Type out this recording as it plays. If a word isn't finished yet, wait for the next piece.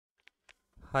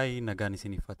Hi, nagaan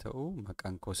isiniif haa ta'u,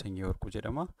 maqaan koo Sanyii Warquu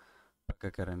jedhama.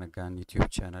 Bakka gara nagaan YouTube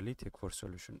channelii Tech for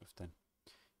Solution dhuftan.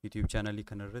 YouTube channelii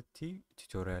kanarratti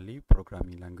tutorialii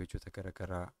programming language'ota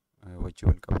garaagaraa wajjin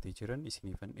wal qabatee jiran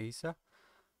isiniifan dhiyeessa.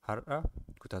 Har'a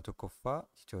kutaa tokkoffaa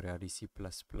tutorialii C++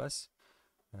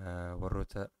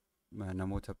 warroota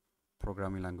namoota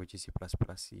programming language C++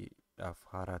 dhaaf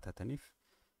haaraa taataniif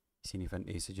isiniifan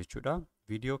dhiyeessa jechuudha.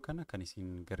 Viidiyoo kana kan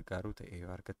isin gargaaru ta'ee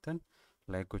yoo argattan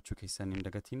like gochuu keessan hin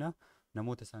dagatina.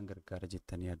 Namoota isaan gargaara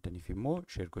jettanii yaaddaniif immoo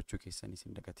share gochuu keessan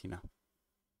hin dagatina.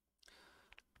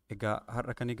 Egaa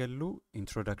har'a kan eegallu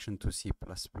introduction to C++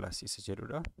 isa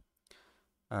jedhudha.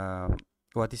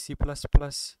 What is C++?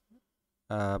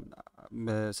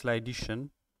 Slide edition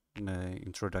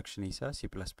introduction isa C++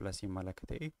 maal akka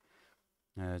ta'e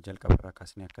jalqabarraa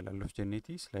kaasnee akka ilaalluuf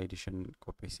jenneeti slide edition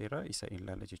qopheesseera isa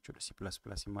ilaalla jechuudha. C++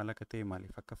 maal akka ta'e,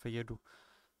 maaliif akka fayyadu,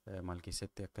 maal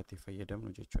keessatti akka itti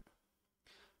fayyadamnu jechuudha.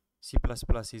 C++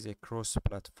 is a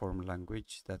cross-platform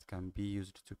language that can be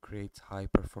used to create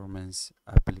high-performance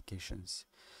applications.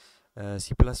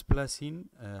 C++ in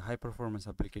high-performance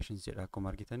applications jedha akkuma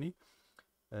argitanii.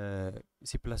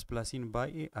 C++ in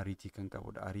baay'ee ariitii kan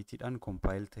qabudha. Ariitiidhaan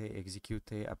compile ta'e, execute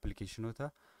ta'e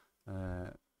applicationota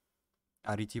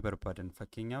ariitii barbaadan.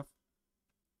 Fakkeenyaaf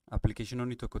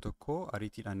applicationonni tokko tokko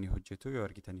ariitiidhaan ni hojjetu yoo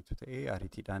argitaniitu ta'e,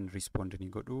 ariitiidhaan respond ni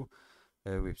godhu,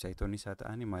 websaayitoonni isaa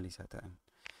ta'an, maal isaa ta'an.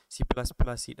 C++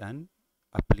 dhaan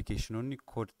applicationonni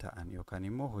code ta'an yookaan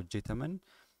immoo hojjetaman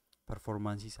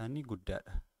performance isaanii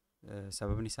guddaadha.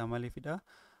 Sababni isaa maaliifidha?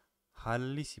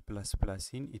 Haalli C++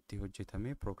 itti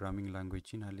hojjetame, programming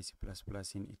language'n haalli C++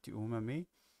 itti uumame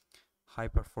high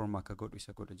perform akka godhu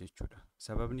isa godha jechuudha.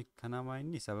 Sababni kanaa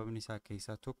maayinni? Sababni isaa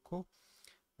keessaa tokko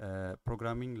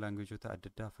programming language'ota adda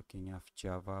addaa fakkeenyaaf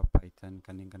Java, Python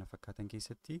kanneen kana fakkaatan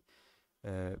keessatti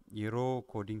yeroo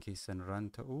coding keessan run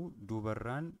ta'u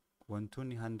duubarraan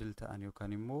wantoonni handle ta'an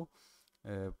yookaan immoo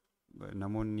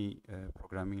namoonni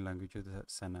programming language'ota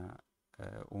sana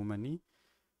uumanii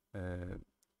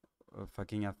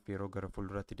fakkeenyaaf yeroo gara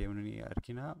fuulduraatti deemnu ni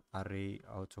argina array,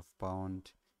 out of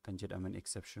bound kan jedhaman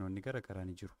exceptiononni garaagaraa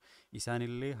ni jiru.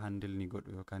 Isaanillee handle ni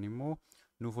godhu yookaan immoo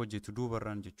nuuf hojjetu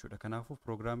duubarraan jechuudha. Kanaafuu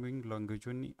programming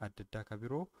language'onni adda addaa ka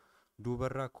biroo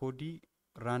duubarraa koodii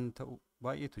run ta'u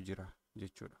baay'eetu jira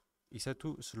jechuudha.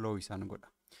 Isatu slow isaan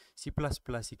godha. C++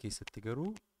 keessatti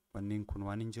garuu wanneen kun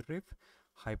waan hin jirreef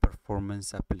high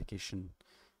performance application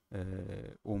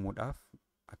uumuudhaaf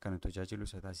akka nu tajaajilu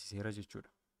isa taasiseera jechuudha.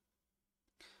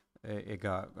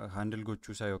 Egaa handle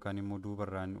gochuusaa yookaan immoo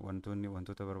duubarraan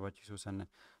wantoota barbaachisoo sana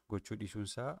gochuu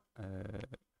dhiisuunsaa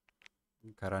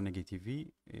karaa negatiivii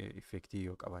effektii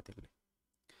yoo qabaatellee.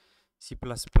 C++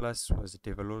 was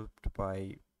developed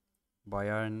by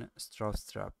Bayern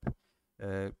Strausstrap.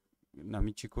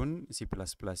 Namichi kun C++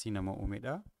 nama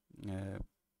uumedha.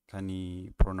 Kan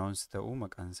pronounce ta'u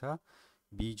maqaansaa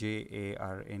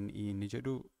BJARNE inni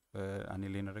jedhu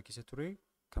anillee narra keessa ture.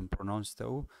 Kan pronounce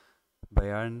ta'u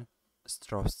Bayern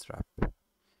Strausstrap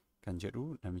kan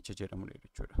jedhu namicha jedhamudha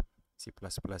jechuudha. C++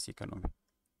 kan uume.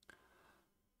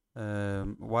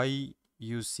 Why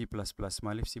use C++?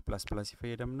 Maaliif C++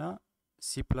 fayyadamna?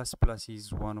 C++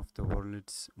 is one of the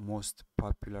world's most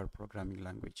popular programming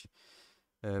language.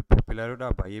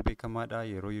 Populaarudha, baay'ee beekamaadha.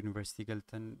 Yeroo university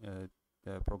galtan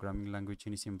programming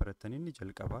language'n isin barattan inni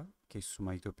jalqaba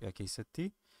keessumaa Itoophiyaa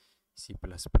keessatti C++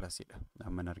 dha.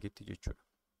 Amma argetti jechuudha.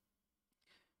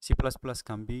 C++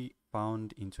 can be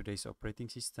found in today's operating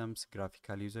systems,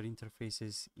 graphical user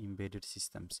interfaces, embedded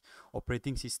systems.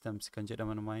 Operating systems kan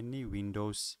jedhaman maayinni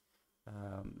Windows,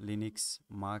 Linux,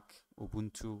 Mac,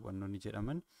 Ubuntu wannoonni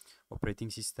jedhaman operating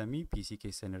systemii PC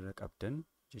keessan irra qabdan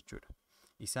jechuudha.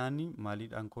 Isaanii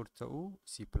maaliidhaan kood ta'u?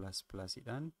 C++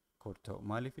 dhaan kood ta'u.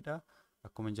 Maaliifidha?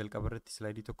 Akkuma jalqaba irratti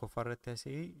slaidii tokkoffaa irratti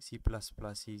haasa'e C++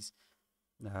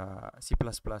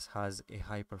 has a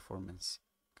high performance.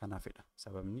 Kanaafidha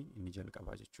sababni inni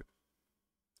jalqabaa jechuudha.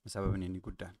 Sababni inni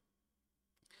guddaan.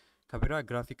 Kabiraa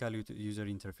graphical user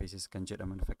interfaces kan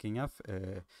jedhaman fakkeenyaaf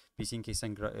PC'n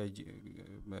keessan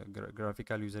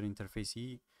graphical user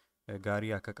interface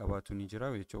gaarii akka qabaatu ni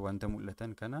jira jechuudha. Wanta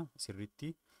mul'atan kana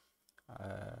sirriitti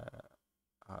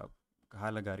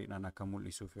haala gaariidhaan akka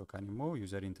mul'isuuf yookaan immoo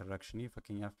user interactionii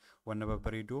fakkeenyaaf wanna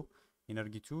babbareedoo hin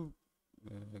argitu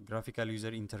graphical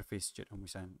user interface jedhamu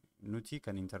isaan. Nuti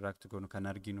kan interact goonu kan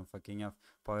arginu fakkeenyaaf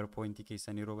PowerPoint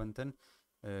keessan yeroo bantan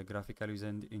graphical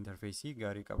user interface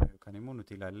gaarii qaba yookaan immoo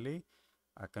nuti ilaallee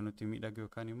akka nuti miidhagu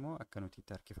yookaan immoo akka nuti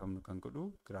itti harkifamnu kan godhu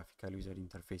graphical user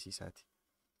interface isaati.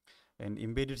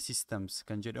 Embedded systems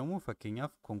kan jedhamu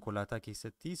fakkeenyaaf konkolaataa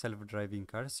keessatti self driving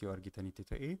cars yoo argitanitti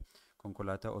ta'e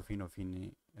konkolaataa ofiin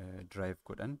drive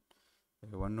godhan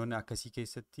wannoonni akkasii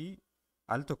keessatti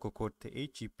al tokko kood ta'ee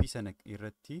chippii sana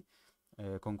irratti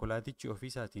konkolaatichi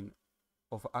ofiisaatiin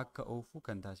of akka oofu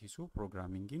kan taasisu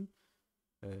pirogiraamingiin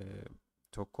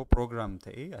tokko program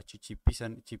ta'ee achi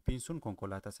chippiin sun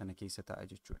konkolaataa sana keessa ta'a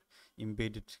jechuudha.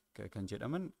 Embedded kan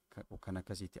jedhaman kan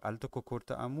akkasiiti. Al tokko kood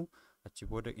ta'amu achi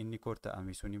booda inni kood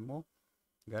ta'ame sun immoo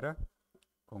gara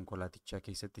konkolaatichaa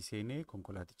keessatti seenee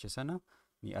konkolaaticha sana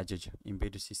ni ajaja.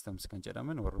 Embedded systems kan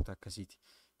jedhaman warroota akkasiiti.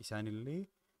 Isaanillee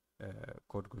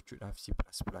kood gochuudhaaf C++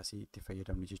 itti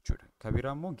fayyadamnu jechuudha.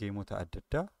 Kabiraa immoo geemota adda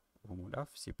addaa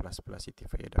uumuudhaaf C++ itti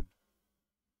fayyadamnu.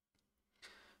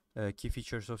 Key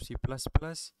features of C++,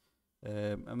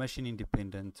 machine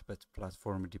independent but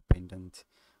platform dependent.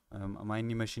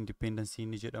 Inni machine dependency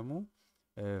inni jedhamu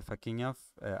fakkeenyaaf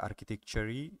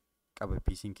architecture qaba.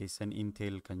 PC'n keessan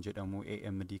Intel kan jedhamu,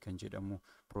 AMD kan jedhamu,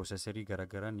 processorii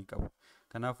garagaraa ni qabu.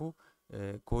 Kanaafuu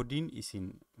koodiin isin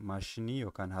maashinii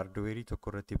yookaan hardweerii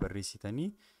tokko irratti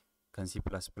barreessitanii kan C++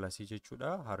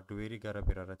 jechuudha. Hardweerii gara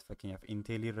biraa irratti fakkeenyaaf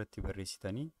Intel irratti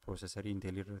barreessitanii, processorii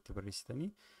Intel irratti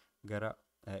barreessitanii gara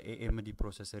AMD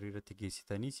processorii irratti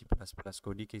geessitanii C++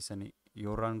 koodii keessan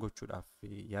yoo run gochuudhaaf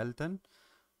yaaltan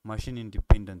machine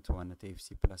independent waan ta'eef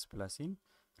C++in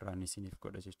run isiniif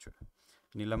godha jechuudha.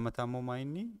 Inni lammataa immoo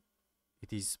inni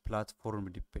it is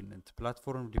platform dependent.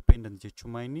 Platform dependent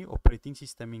jechuun inni operating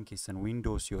systemiin keessan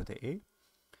Windows yoo ta'e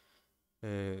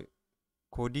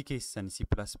koodii keessan C++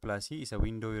 isa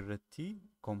Windows irratti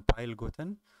compile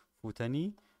gootan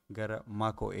fuutanii gara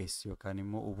Mac OS yookaan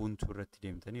immoo Ubuntu irratti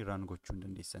deemtanii run gochuu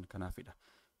dandeessan. Kanaafidha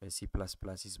C++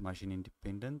 is machine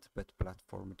independent but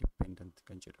platform dependent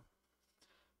kan jedhamu.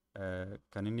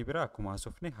 Kan inni biraa akkuma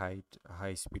haasofne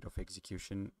high speed of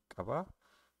execution qaba.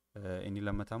 Inni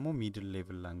lammataa immoo middle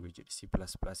level language C++.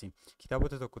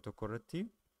 Kitaabota tokko irratti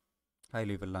high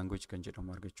level language kan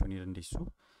jedhamu argachuu ni dandeessu.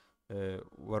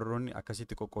 Warroonni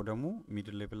akkasitti qoqqoodamu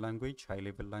middle level language, high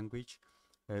level language,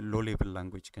 low level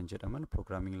language kan jedhaman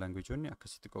programming languageonni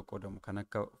akkasitti qoqqoodamu. Kan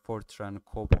akka Fortran,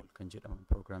 COBOL kan jedhaman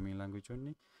programming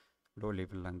languageonni low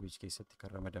level language keessatti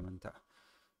kan ramadaman ta'a.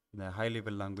 High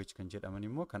level language kan jedhaman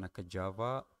immoo kan akka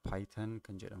Java, Python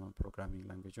kan jedhaman programming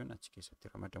languageonni achi keessatti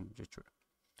ramadamu jechuudha.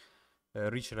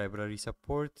 Rich library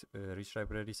support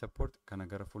kana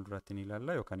gara fuulduraatti ni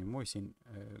ilaalla yookaan immoo isin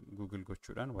Google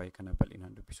gochuudhaan waa'ee kana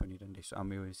bal'inaan dubbisuu ni dandeessu.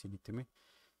 Amma yoo isinitti hime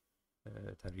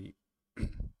tarii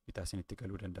bitaa isinitti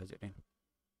galuu danda'a jedheen.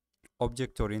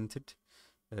 Object oriented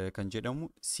kan jedhamu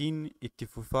C'n itti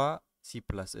fufaa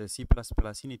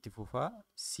C++in itti fufaa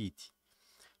C'ti.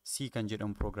 C kan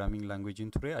jedhamu programming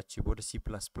languagein ture achi booda C++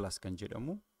 kan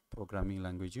jedhamu programming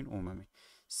languagein uumame.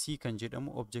 C kan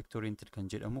jedhamu object oriented kan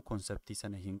jedhamu konseptii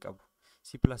sana hin qabu.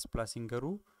 C++in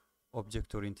garuu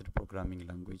object oriented programming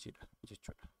languageidha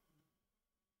jechuudha.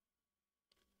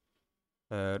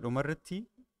 Dhumarratti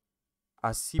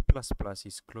as C++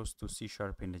 is close to C#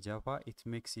 and Java, it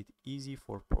makes it easy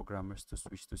for programmers to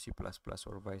switch to C++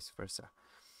 or vice versa.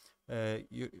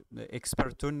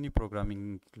 Expertonni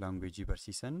programming language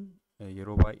barsiisan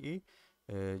yeroo baay'ee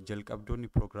jalqabdoonni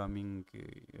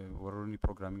warroonni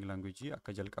programming language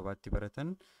akka jalqabaatti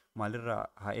baratan maalirraa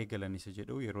haa eegalan isa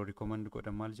jedhu yeroo recommend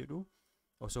godhan maal jedhu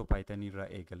osoo Python irraa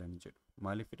eegalan jedhu.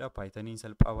 Maaliifidha Pythoniin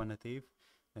salphaa waan ta'eef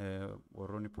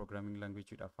warroonni programming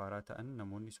language dhaaf haaraa ta'an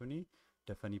namoonni suni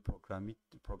dafanii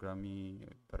programmii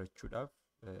barachuudhaaf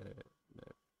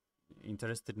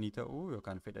interested ni ta'u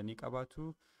yookaan fedhanii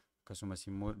qabaatu. Akkasumas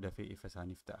immoo dafee ifa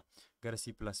isaaniif ta'a. Gara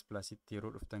C++ itti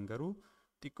yeroo dhuftan garuu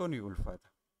xiqqoo ni ulfaata.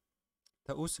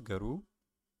 Ta'us garuu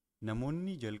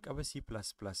namoonni jalqaba C++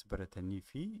 baratanii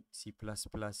fi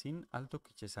C++in al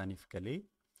tokkicha isaaniif galee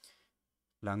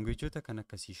languageota kan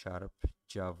akka C#,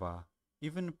 Java,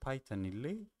 even Python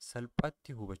illee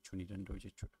salphaatti hubachuu ni danda'u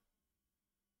jechuudha.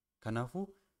 Kanaafuu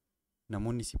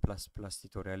namoonni C++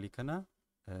 tutorialii kana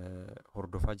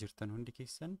hordofaa jirtan hundi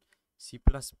keessan C++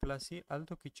 al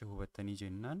tokkicha hubattanii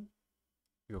jennaan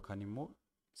yookaan immoo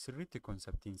sirriitti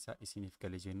konseptiin isaa isiniif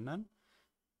gale jennaan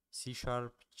C#,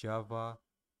 Java,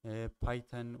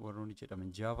 Python warroonni jedhaman,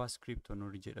 JavaScript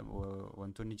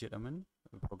wantoonni jedhaman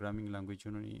programming language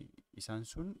isaan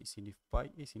sun isiniif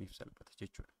baay'ee isiniif salphata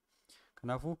jechuudha.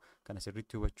 Kanaafuu kana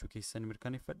sirriitti hubachuu keessan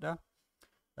mirkaneeffadhaa.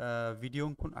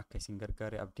 Viidiyoon kun akka isin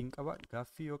gargaare abdiin qaba.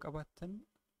 Gaaffii yoo qabaattan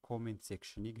comment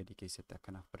sectionii gadi keessatti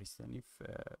akka naaf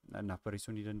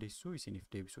barreessuu ni dandeessu. Isiniif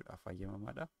deebisuudhaaf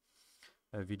hayyamamaadha.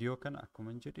 Viidiyoo kana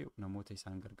akkuma jedhe namoota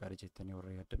isaan gargaara jettanii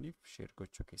warra yaaddaniif share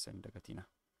gochuu keessan hin dagatinaa.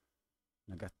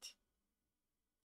 Nagaatti.